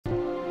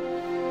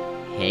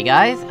Hey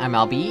guys, I'm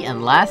LB,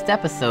 and last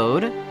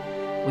episode,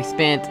 we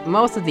spent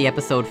most of the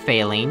episode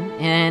failing,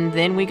 and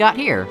then we got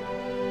here.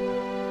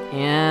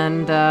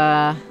 And,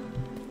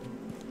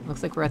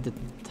 looks like we're at the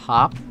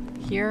top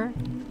here?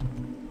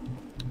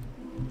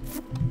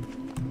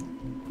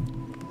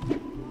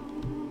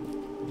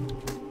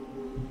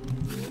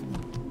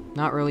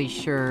 Not really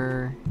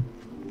sure...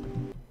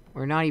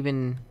 We're not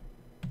even...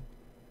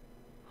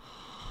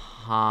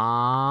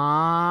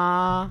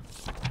 Huh?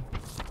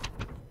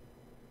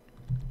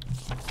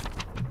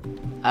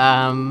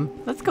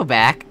 Let's go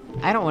back.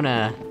 I don't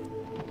wanna...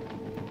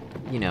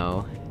 You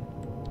know...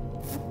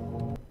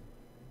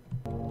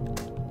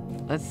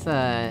 Let's,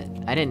 I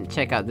didn't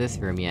check out this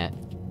room yet.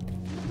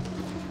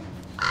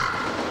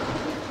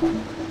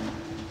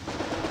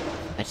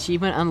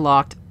 Achievement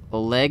unlocked,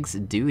 Oleg's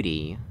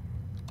duty.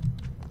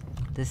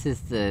 This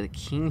is the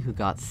king who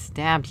got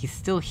stabbed. He's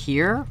still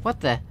here?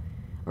 What the...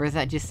 Or is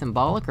that just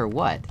symbolic, or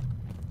what?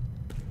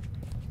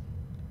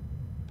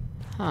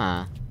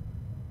 Huh.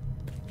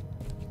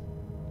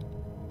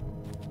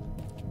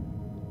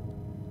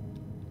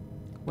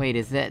 Wait,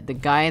 is that the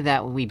guy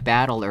that we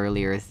battled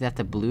earlier? Is that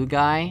the blue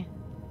guy?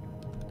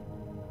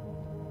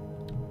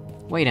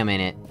 Wait a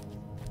minute.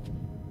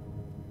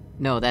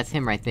 No, that's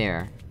him right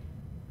there.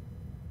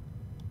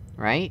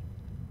 Right?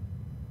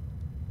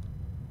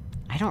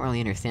 I don't really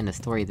understand the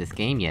story of this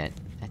game yet.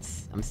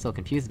 I'm still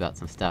confused about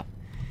some stuff.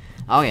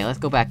 Okay, let's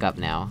go back up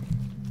now.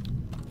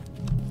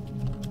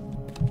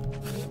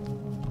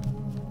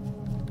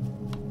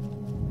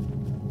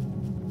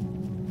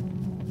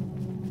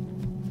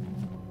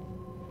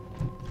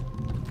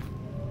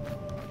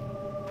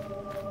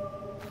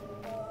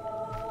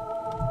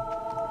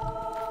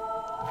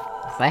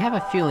 I have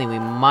a feeling we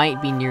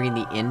might be nearing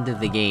the end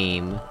of the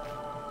game,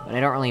 but I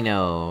don't really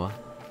know.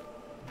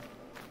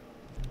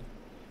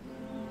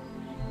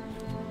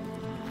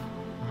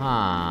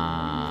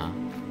 Huh...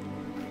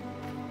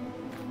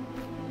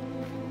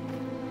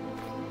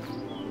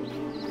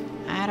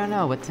 I don't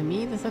know, but to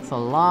me this looks a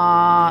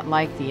lot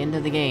like the end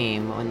of the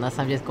game, unless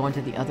I'm just going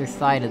to the other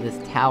side of this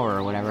tower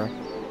or whatever.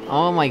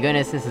 Oh my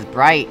goodness, this is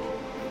bright!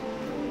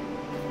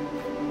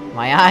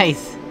 My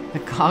eyes! The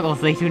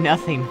goggles, they do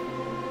nothing!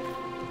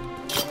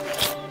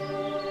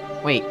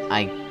 Wait,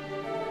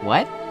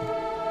 what?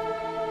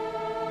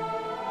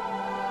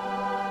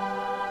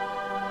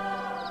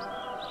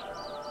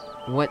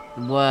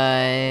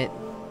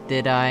 What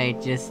did I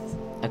just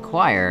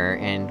acquire,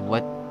 and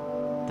what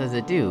does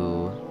it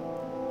do?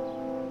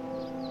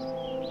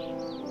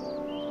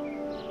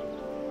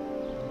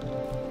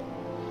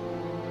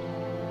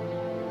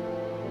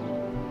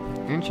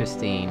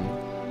 Interesting.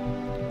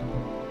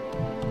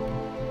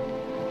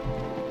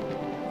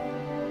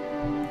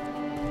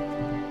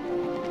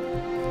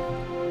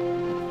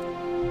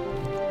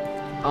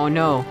 Oh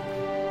no!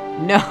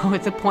 No,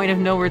 it's a point of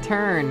no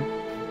return!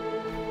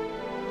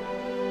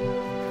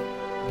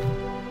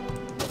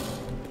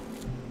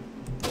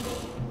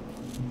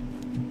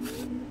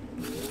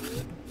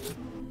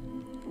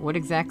 What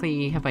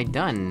exactly have I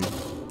done?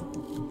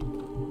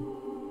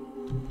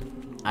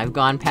 I've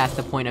gone past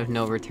the point of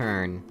no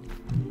return.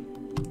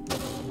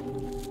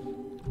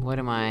 What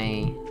am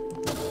I...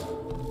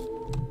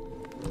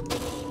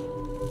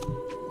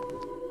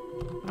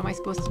 What am I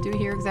supposed to do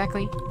here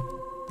exactly?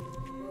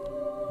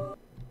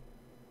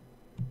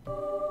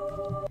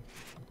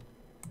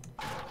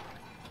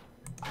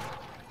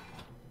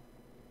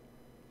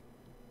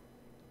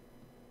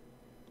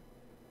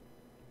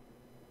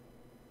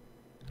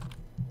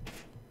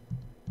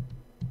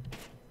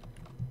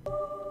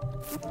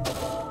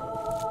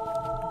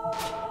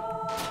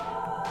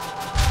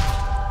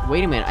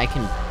 Wait a minute, I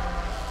can...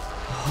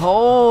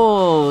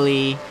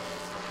 Holy...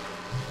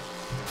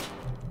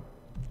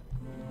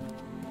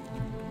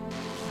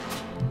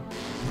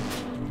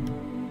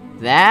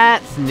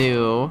 That's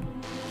new!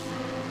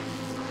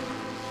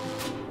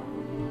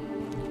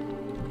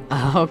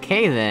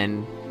 Okay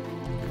then.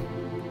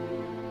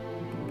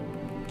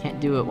 Can't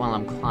do it while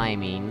I'm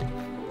climbing.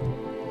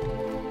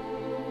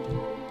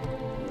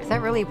 Is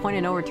that really a point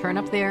of no return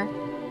up there?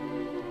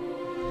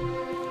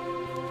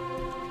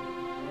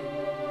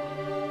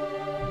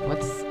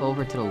 What's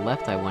over to the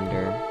left, I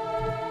wonder?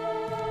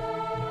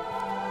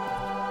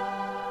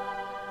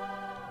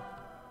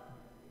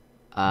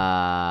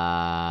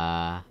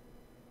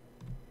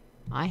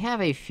 I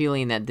have a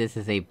feeling that this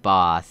is a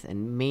boss,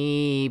 and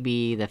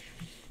maybe the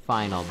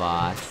final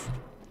boss.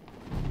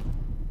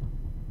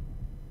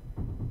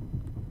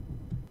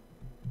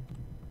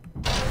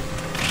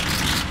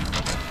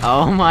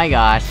 Oh my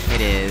gosh,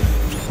 it is.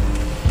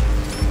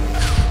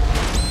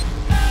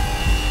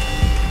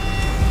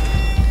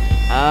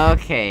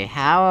 Okay,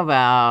 how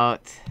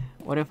about...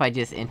 What if I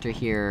just enter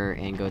here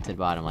and go to the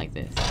bottom like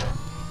this?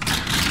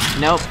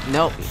 Nope,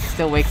 nope,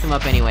 still wakes him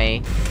up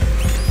anyway.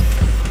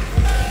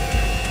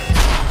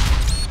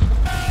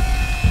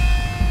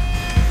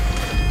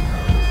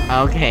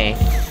 Okay.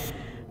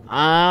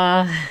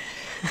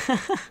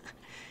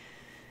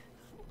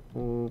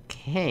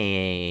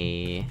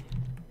 Okay...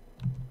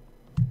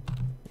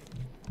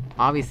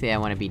 obviously I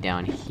wanna be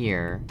down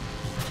here.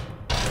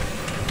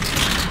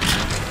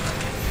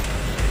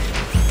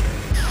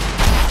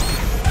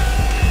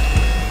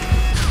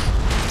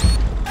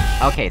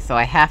 Okay, so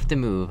I have to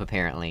move,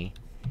 apparently.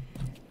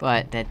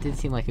 But, that did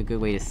seem like a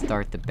good way to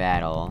start the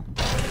battle.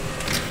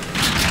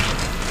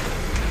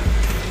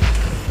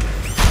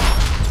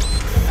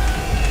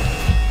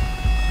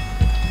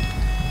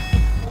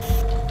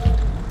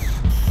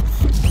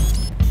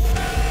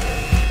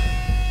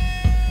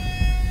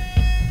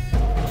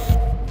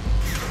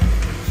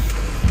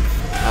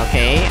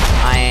 Okay,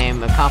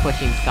 I'm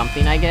accomplishing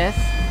something, I guess.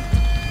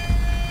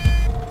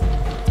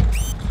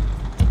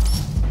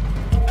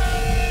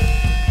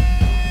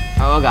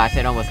 Oh gosh,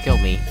 it almost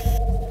killed me.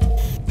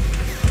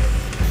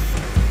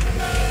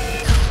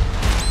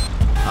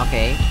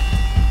 Okay.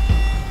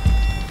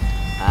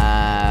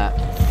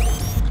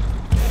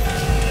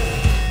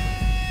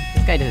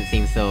 This guy doesn't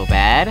seem so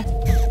bad,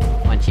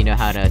 once you know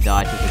how to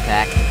dodge his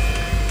attack.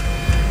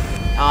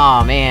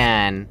 Aw,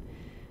 man!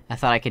 I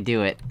thought I could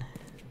do it.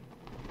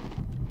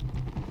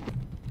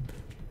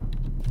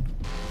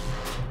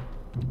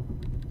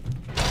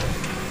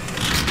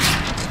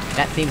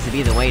 That seems to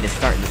be the way to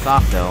start this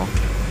off, though.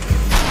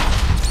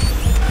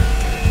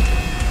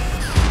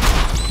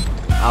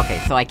 Okay,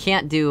 so I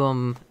can't do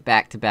them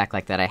back-to-back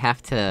like that, I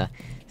have to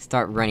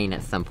start running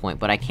at some point,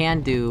 but I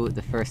can do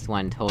the first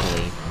one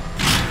totally.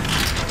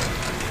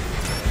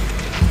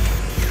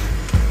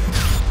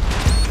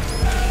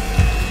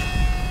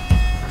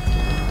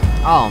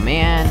 Oh,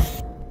 man!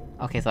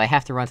 Okay, so I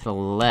have to run to the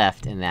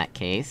left in that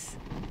case.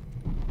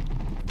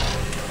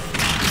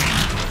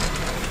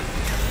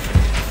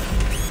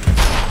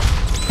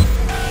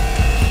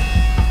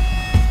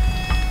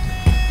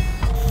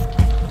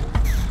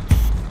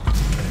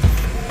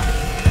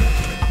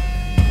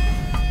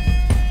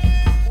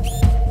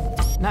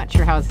 Not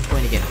sure how this is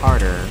going to get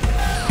harder.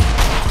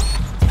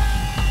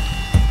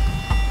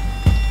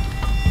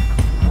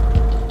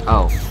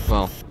 Oh,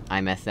 well,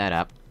 I messed that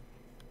up.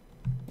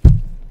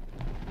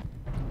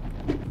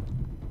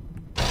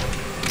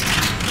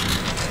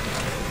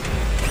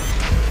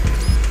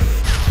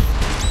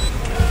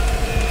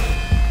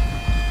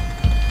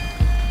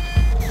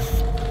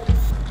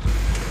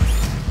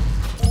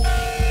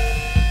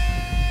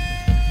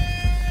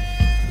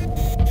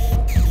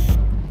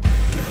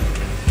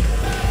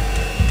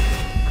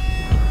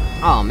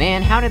 Oh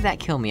man, how did that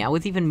kill me? I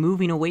was even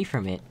moving away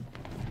from it.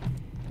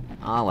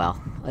 Oh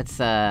well, let's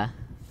do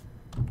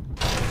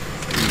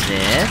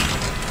this.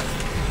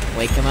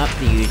 Wake him up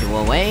the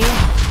usual way.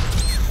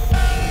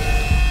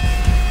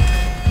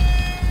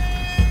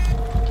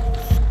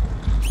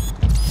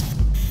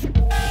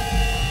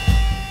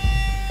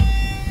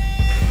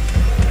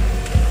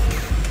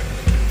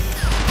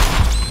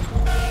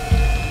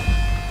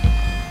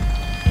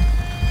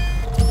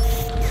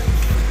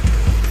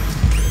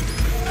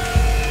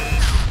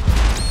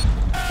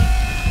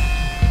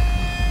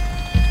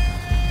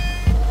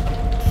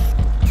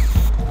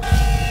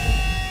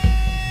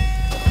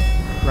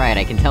 Right,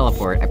 I can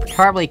teleport. I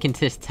probably can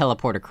just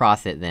teleport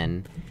across it,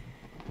 then.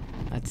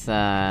 That's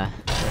a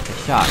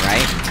shot,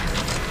 right?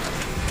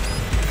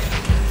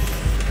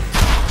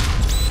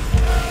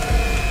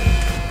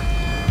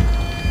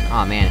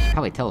 Aw man, I should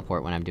probably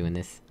teleport when I'm doing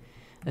this.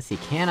 Let's see,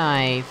 can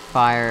I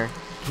fire...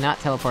 Cannot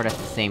teleport at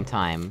the same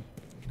time.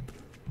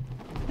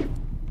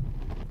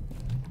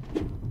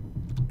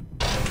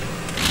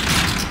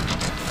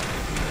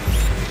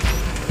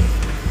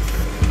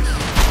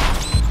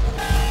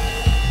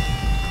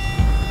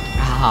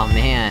 Oh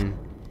man,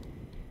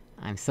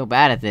 I'm so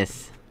bad at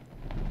this.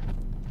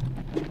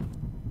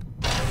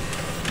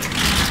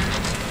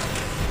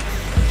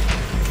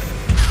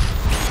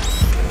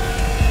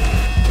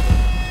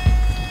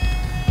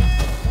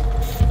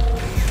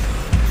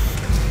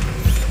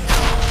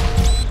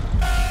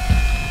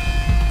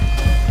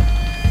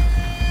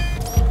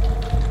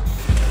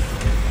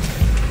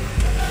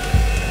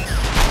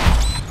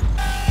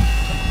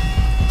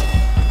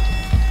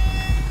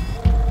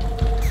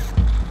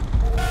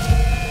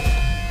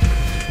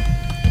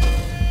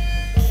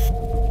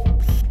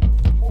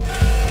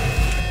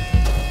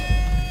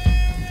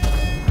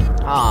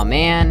 Aw,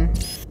 man!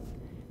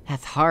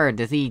 That's hard.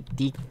 Does he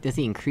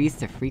increase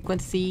the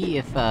frequency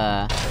if,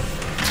 the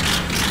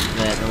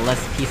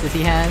less pieces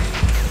he has?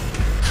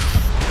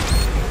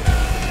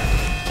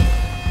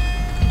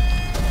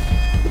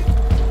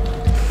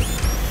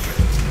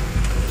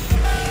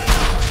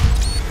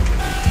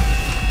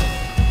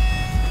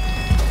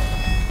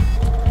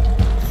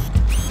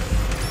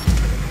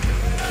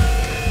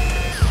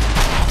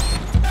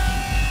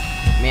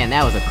 Man,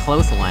 that was a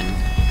close one.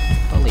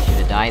 Totally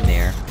should've died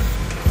there.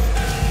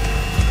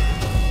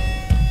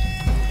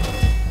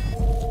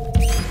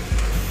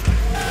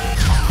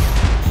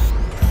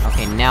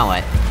 Now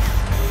what?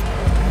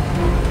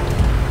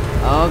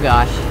 Oh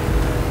gosh.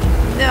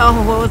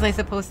 No, what was I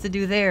supposed to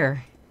do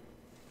there?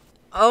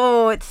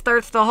 Oh, it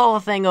starts the whole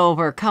thing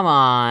over, come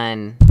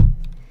on!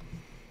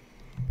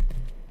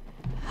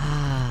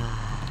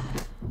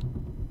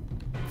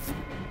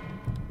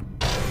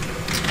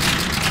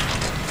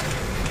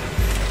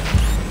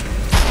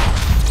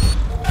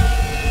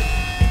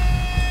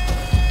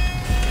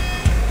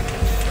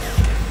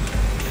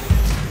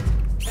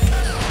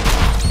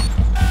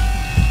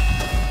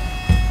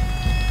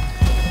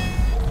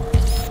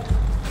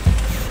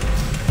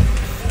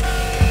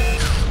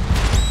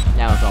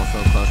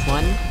 this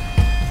one.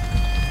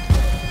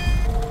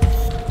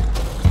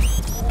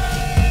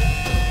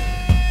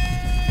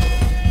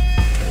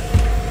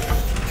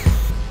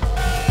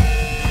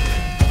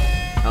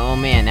 Oh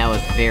man, that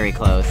was very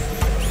close.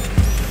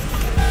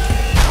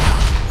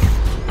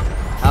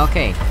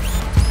 Okay.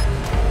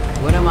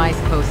 What am I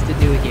supposed to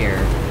do here?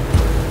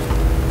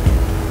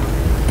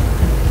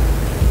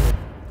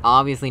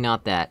 Obviously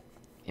not that.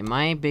 Am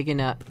I big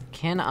enough?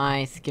 Can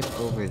I skip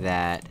over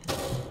that?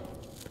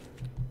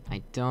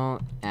 I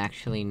don't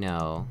actually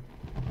know.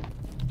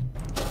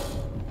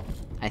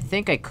 I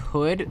think I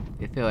could,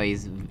 if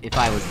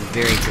I was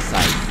very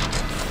precise.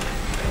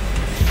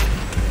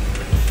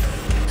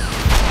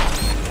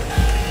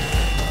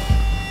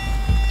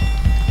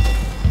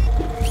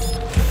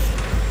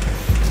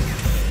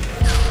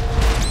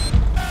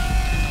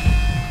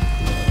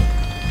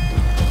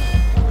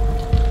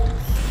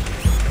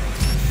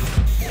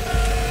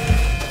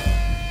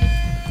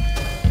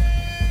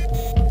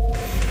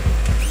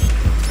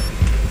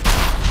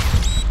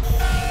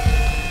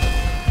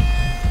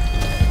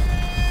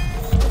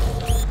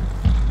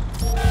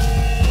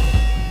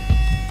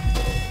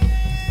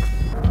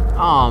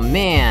 Oh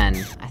man!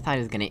 I thought it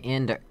was gonna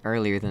end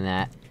earlier than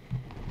that.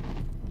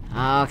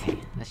 Okay,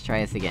 let's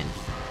try this again.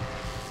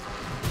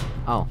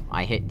 Oh,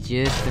 I hit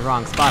just the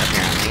wrong spot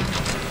apparently.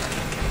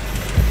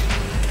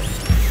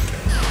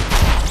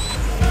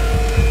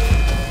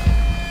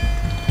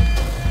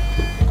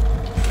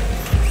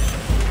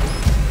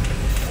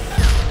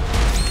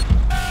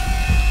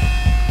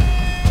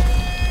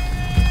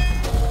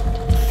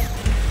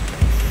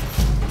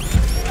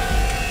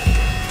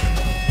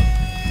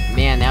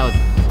 Man, that was...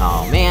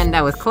 Oh man,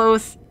 that was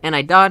close, and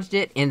I dodged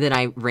it, and then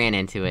I ran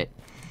into it.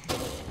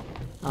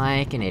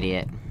 Like an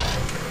idiot.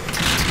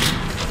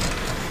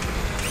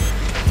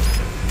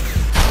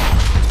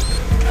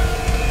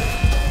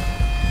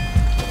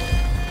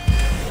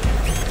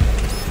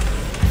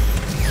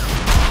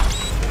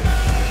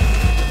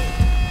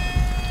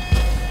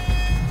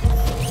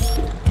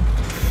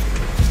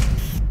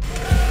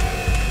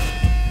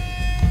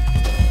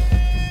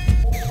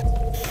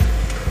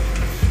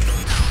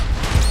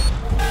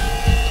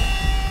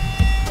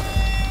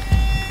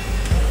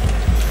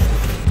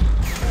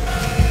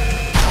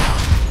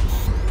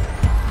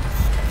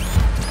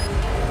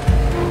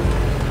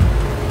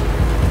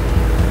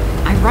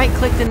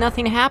 Right-clicked and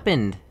nothing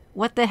happened!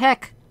 What the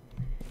heck?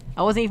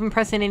 I wasn't even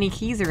pressing any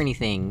keys or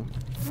anything.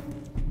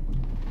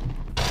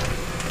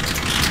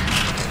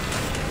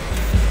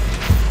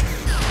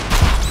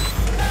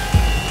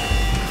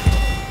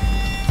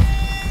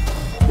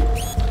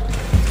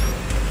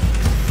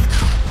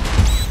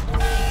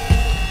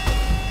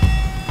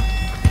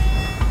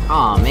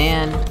 Aw,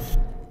 man.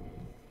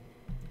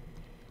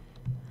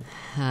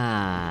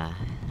 I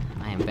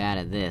am bad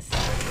at this.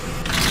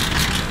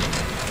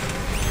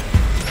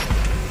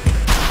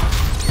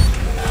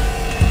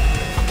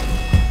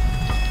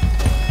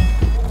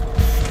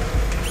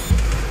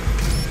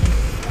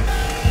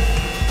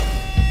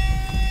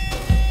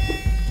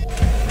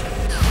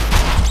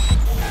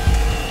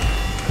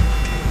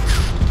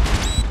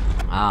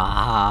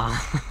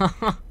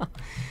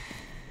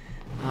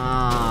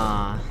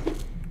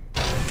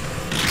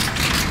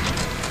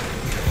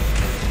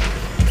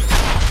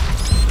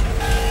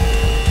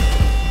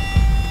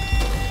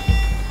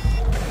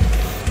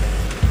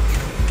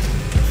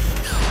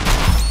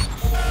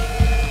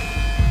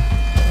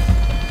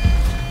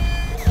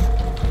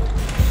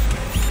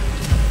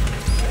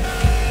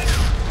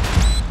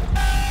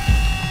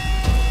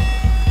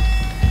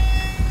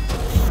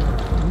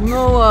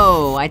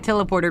 Whoa! I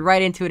teleported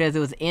right into it as it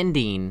was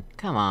ending.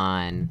 Come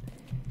on.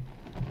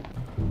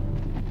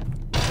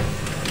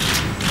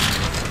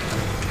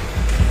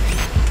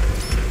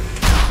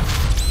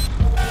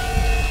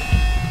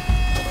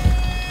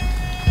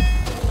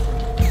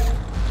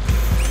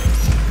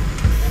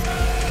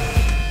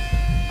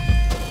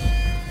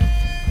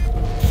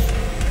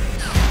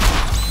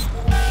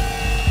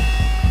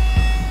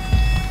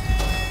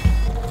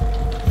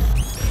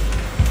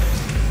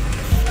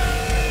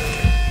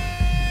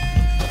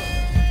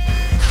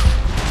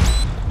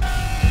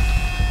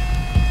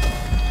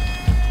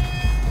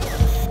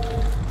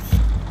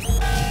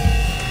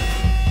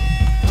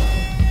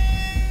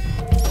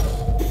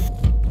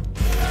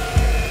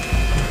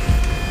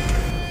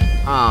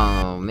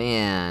 Oh,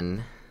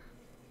 man.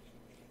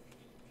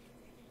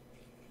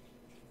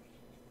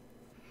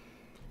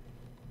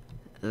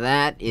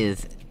 That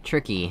is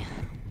tricky.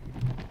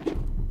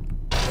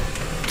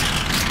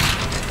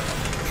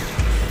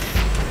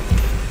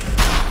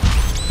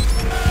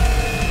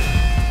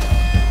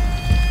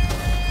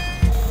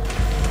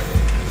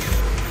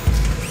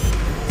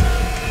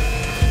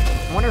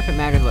 I wonder if it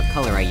matters what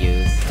color I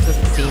use. It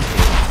doesn't seem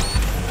to.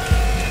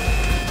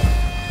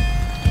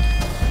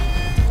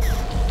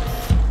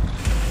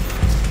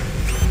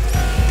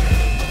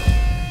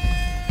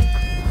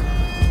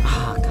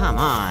 Come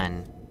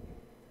on!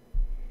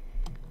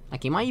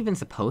 Like, am I even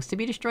supposed to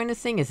be destroying this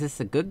thing? Is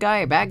this a good guy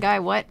or bad guy?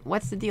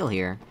 What's the deal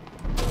here?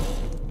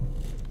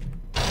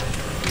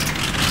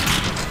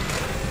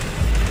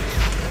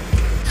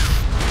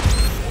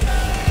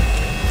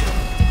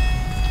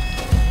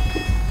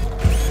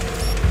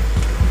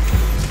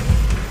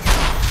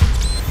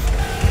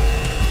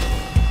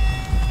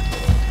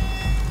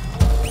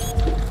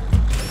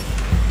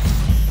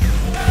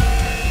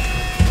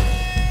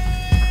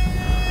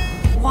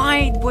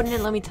 wouldn't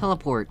it let me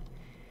teleport?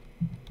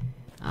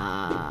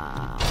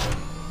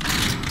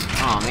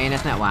 Oh man,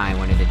 that's not what I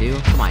wanted to do.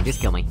 Come on,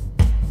 just kill me.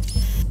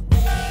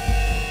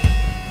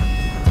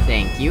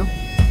 Thank you.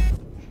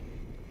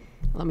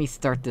 Let me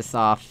start this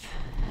off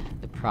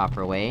the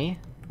proper way.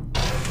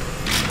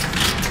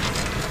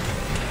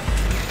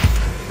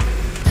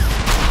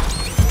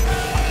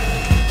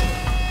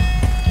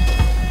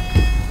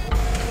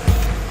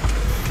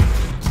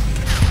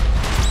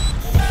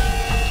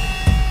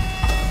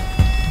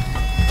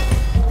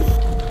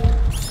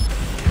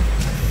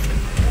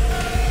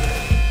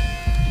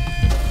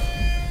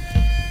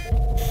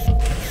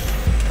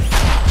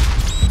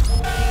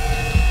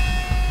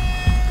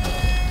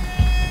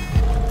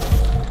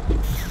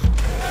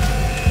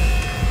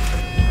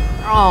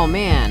 Oh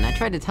man, I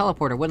tried to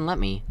teleport, it wouldn't let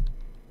me.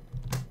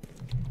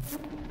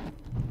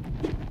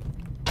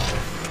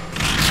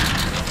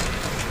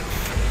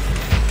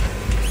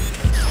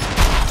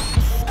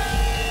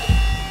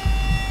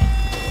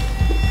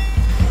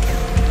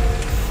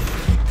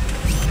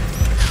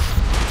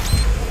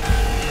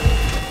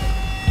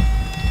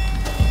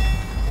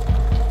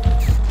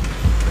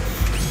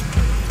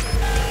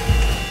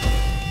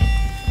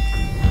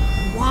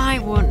 Why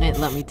wouldn't it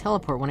let me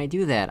teleport when I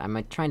do that? Am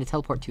I trying to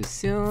teleport too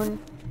soon?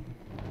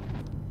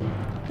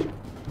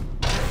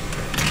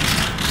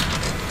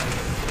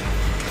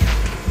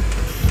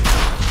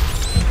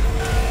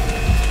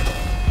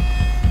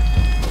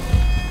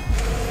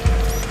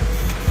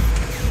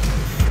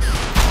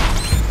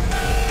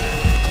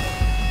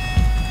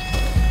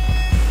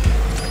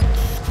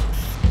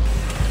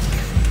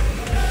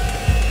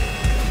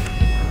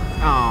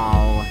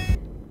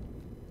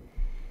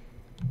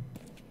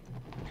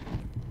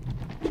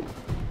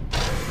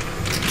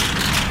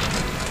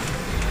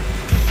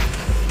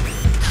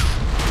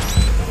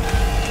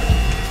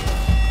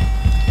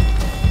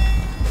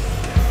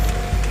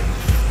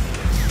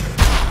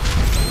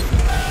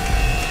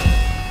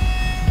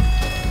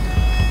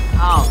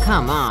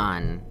 Come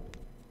on!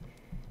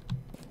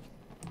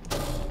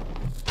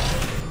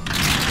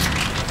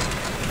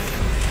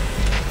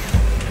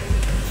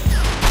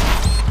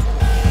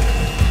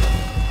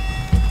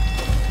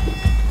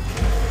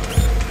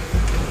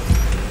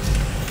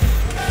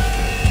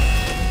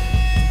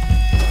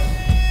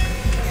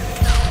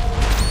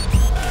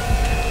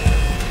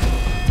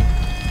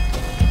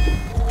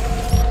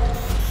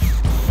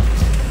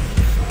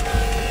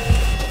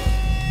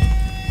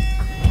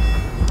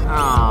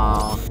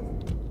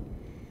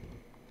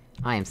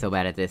 I am so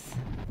bad at this.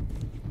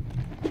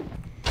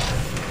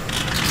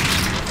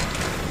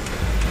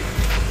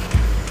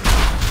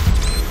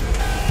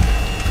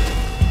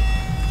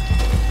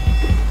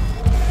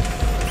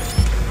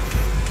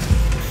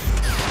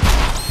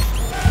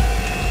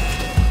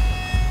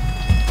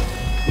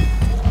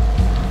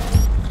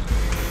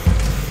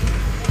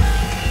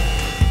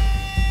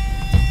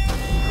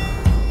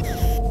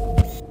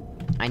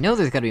 I know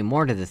there's gotta be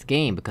more to this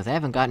game, because I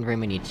haven't gotten very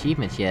many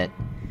achievements yet.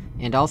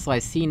 And also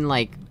I've seen,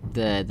 like,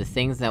 the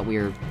things that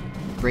we're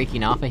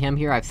breaking off of him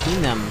here, I've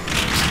seen them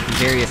in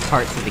various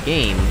parts of the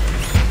game.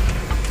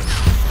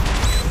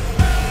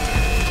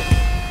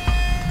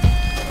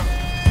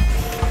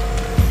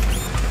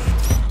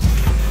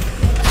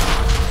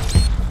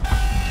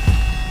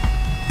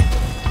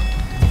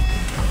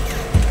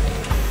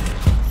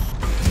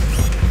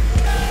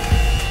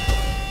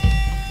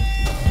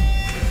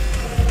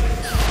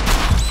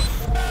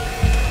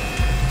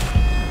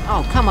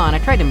 Oh, come on, I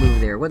tried to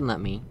move there, it wouldn't let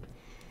me.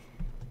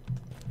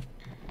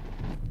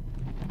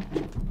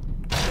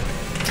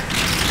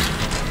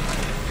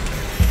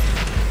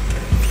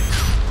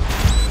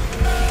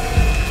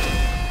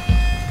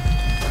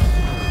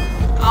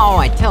 Oh,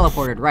 I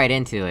teleported right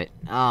into it.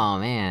 Oh,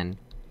 man.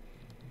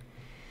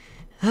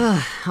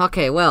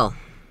 Okay, well.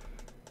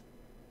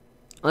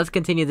 Let's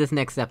continue this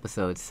next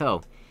episode.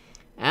 So,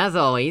 as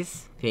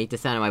always, if you hate the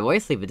sound of my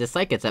voice, leave a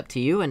dislike, it's up to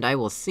you, and I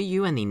will see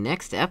you in the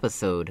next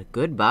episode.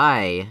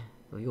 Goodbye.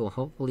 We will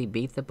hopefully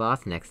beat the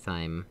boss next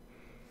time.